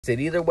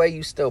Either way,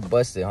 you still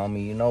busted,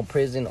 homie. You know,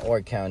 prison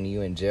or county,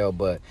 you in jail.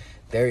 But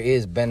there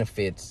is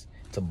benefits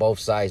to both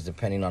sides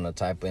depending on the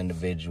type of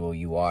individual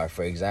you are.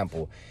 For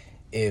example,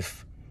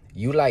 if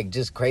you like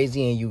just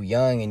crazy and you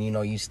young and, you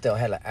know, you still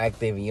hella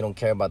active and you don't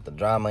care about the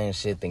drama and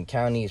shit, then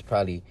county is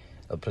probably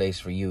a place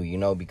for you, you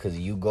know, because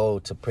you go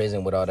to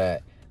prison with all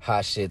that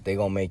hot shit, they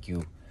gonna make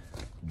you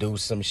do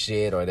some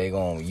shit, or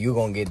you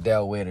gonna get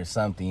dealt with or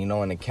something. You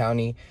know, in the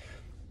county,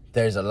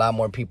 there's a lot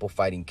more people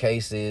fighting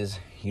cases.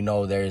 You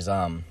know, there's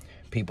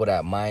people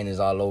that mind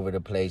is all over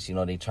the place. You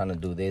know, they trying to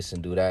do this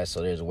and do that,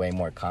 so there's way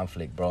more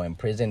conflict, bro. In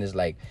prison is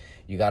like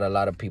you got a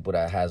lot of people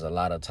that has a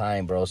lot of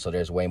time, bro, so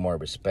there's way more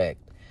respect.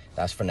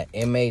 That's from the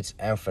inmates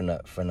and from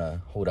the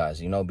hudas,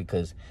 you know,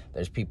 because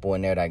there's people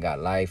in there that got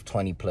life,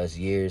 20 plus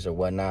years or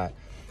whatnot.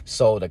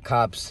 So the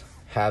cops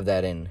have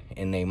that in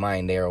their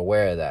mind. They're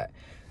aware of that,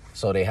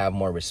 so they have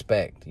more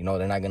respect. You know,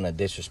 they're not gonna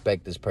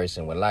disrespect this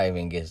person with life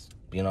and get,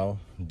 you know,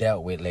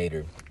 dealt with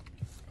later.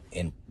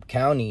 In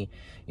county,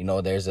 you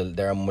know, they're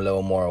a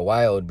little more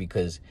wild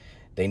because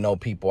they know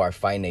people are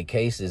fighting their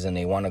cases and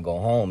they want to go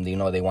home. You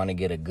know, they want to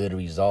get a good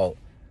result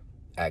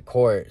at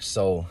court,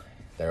 so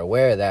they're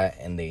aware of that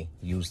and they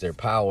use their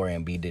power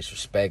and be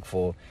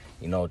disrespectful,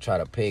 you know, try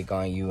to pick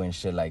on you and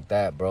shit like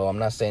that, bro. I'm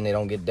not saying they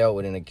don't get dealt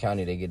with in the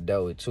county, they get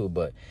dealt with too,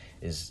 but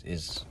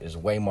is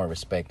way more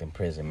respect in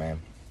prison,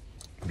 man.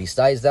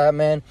 Besides that,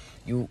 man,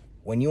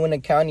 when you in the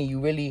county, you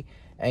really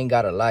ain't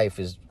got a life,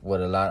 is how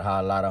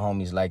a lot of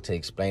homies like to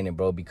explain it,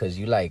 bro, because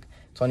you like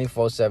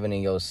 24/7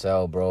 in your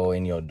cell, bro,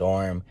 in your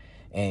dorm,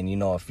 and, you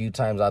know, a few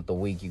times out the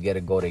week you get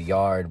to go to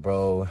yard,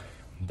 bro.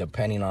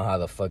 Depending on how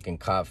the fucking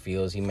cop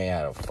feels, he may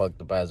have a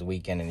fucked up ass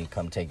weekend and he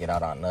come take it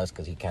out on us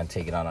because he can't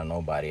take it out on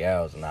nobody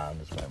else. Nah, I'm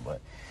just playing, but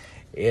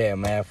yeah,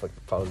 man, fuck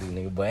the police,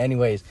 nigga. But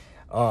anyways,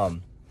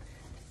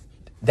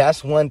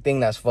 that's one thing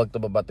that's fucked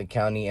up about the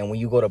county. And when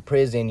you go to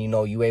prison, you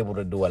know, you able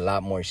to do a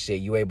lot more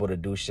shit. You able to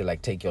do shit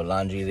like take your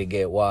laundry to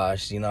get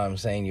washed, you know what I'm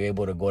saying? You're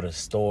able to go to the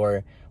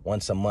store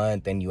once a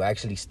month and you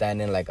actually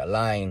stand in like a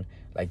line,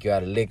 like you're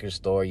at a liquor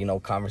store, you know,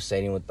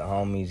 conversating with the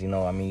homies, you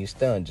know. I mean, you're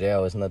still in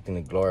jail. It's nothing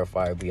to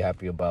glorify or be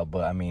happy about.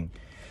 But, I mean,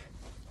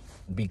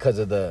 because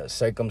of the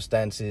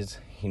circumstances,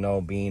 you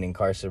know, being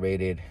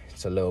incarcerated,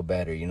 it's a little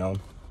better, you know.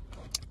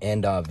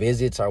 And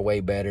visits are way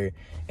better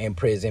in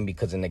prison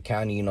because in the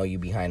county, you know, you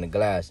behind the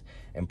glass.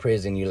 In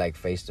prison, you like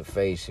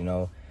face-to-face, you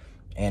know.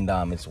 And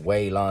it's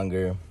way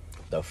longer.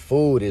 The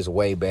food is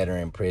way better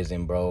in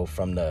prison, bro,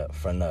 from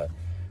the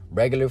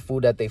regular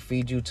food that they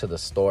feed you to the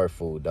store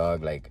food,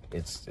 dog. Like,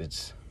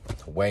 it's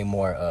way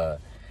more,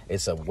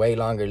 it's a way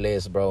longer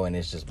list, bro, and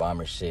it's just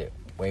bomber shit.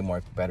 Way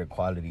more better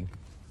quality.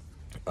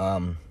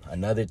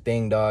 Another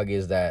thing, dog,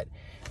 is that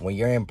when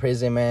you're in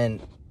prison, man,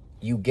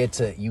 you get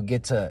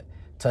to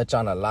touch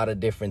on a lot of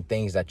different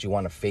things that you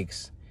want to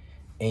fix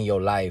in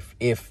your life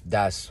if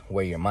that's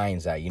where your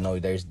mind's at. You know,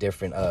 there's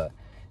different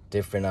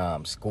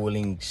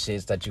schooling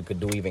shits that you could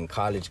do, even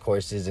college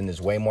courses, and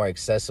it's way more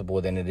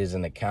accessible than it is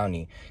in the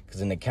county. Because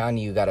in the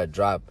county, you gotta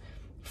drop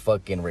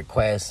fucking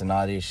requests and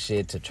all this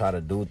shit to try to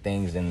do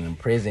things, and in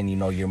prison, you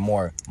know, you're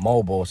more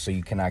mobile, so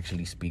you can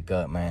actually speak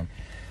up, man.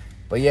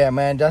 But yeah,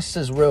 man, that's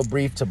just real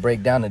brief to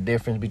break down the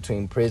difference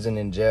between prison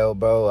and jail,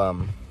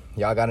 bro.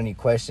 Y'all got any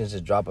questions,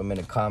 just drop them in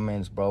the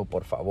comments, bro.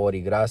 Por favor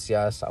y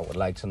gracias. I would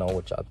like to know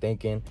what y'all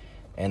thinking.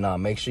 And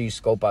make sure you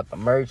scope out the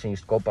merch and you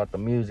scope out the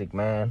music,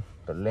 man.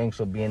 The links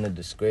will be in the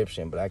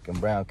description. Black and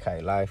Brown, Kai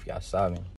Life, y'all saben.